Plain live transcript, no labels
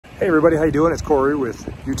Hey everybody, how you doing? It's Cory with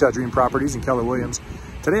Utah Dream Properties in Keller Williams.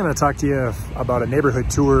 Today I'm going to talk to you about a neighborhood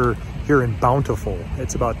tour here in Bountiful.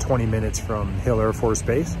 It's about 20 minutes from Hill Air Force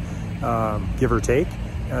Base, give or take,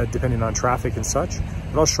 depending on traffic and such.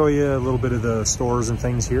 But I'll show you a little bit of the stores and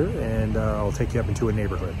things here, and I'll take you up into a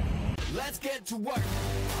neighborhood. Let's get to work.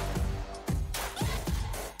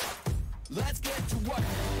 Let's get to work.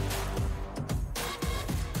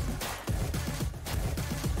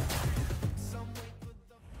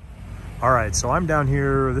 All right, so I'm down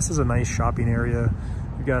here. This is a nice shopping area.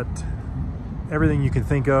 You got everything you can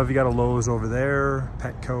think of. You got a Lowe's over there,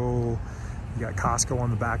 Petco. You got Costco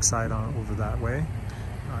on the backside over that way.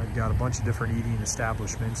 You've got a bunch of different eating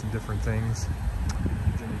establishments and different things.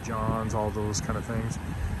 Jimmy John's, all those kind of things.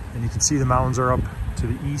 And you can see the mountains are up to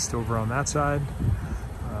the east over on that side.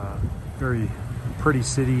 Very pretty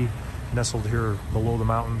city nestled here below the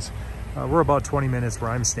mountains. We're about 20 minutes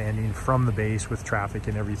where I'm standing from the base with traffic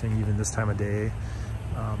and everything, even this time of day.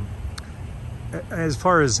 As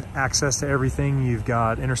far as access to everything, you've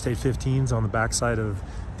got Interstate 15s on the backside of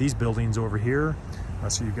these buildings over here.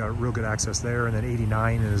 So you've got real good access there. And then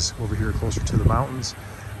 89 is over here closer to the mountains.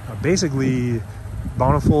 Basically,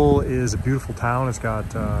 Bountiful is a beautiful town. It's got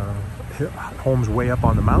homes way up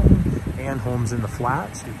on the mountain and homes in the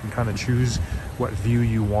flats. You can kind of choose what view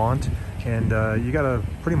you want. And you got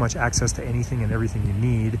pretty much access to anything and everything you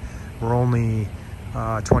need. We're only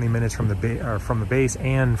 20 minutes from the base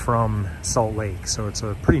and from Salt Lake. So it's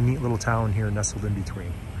a pretty neat little town here nestled in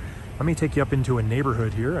between. Let me take you up into a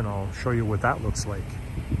neighborhood here and I'll show you what that looks like.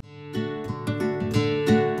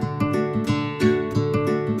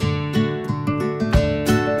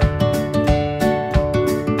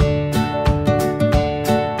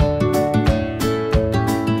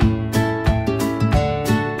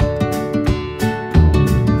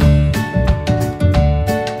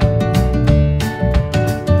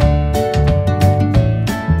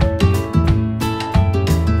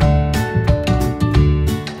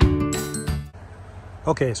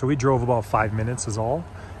 Okay, so we drove about 5 minutes is all,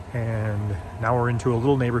 and now we're into a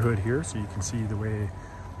little neighborhood here, so you can see the way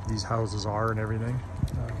these houses are and everything.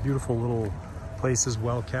 Beautiful little places,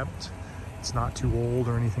 well kept. It's not too old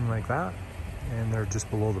or anything like that, and they're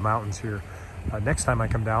just below the mountains here. Next time I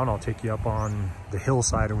come down, I'll take you up on the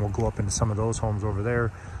hillside and we'll go up into some of those homes over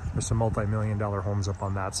there. There's some multi-million-dollar homes up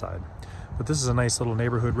on that side. But this is a nice little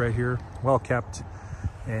neighborhood right here, well kept,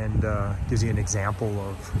 and gives you an example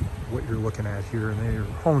of what you're looking at here. And their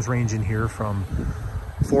homes range in here from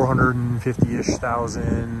 450-ish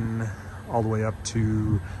thousand all the way up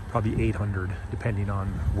to probably 800, depending on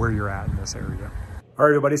where you're at in this area. All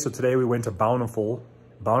right, everybody, so today we went to Bountiful.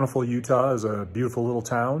 Bountiful, Utah is a beautiful little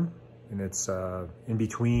town, and it's in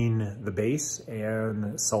between the base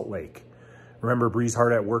and Salt Lake. Remember, Bree's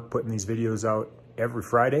hard at work putting these videos out every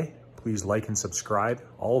Friday. Please like and subscribe.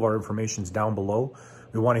 All of our information is down below.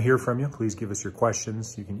 We want to hear from you. Please give us your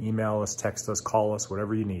questions. You can email us, text us, call us,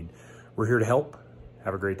 whatever you need. We're here to help.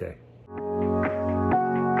 Have a great day.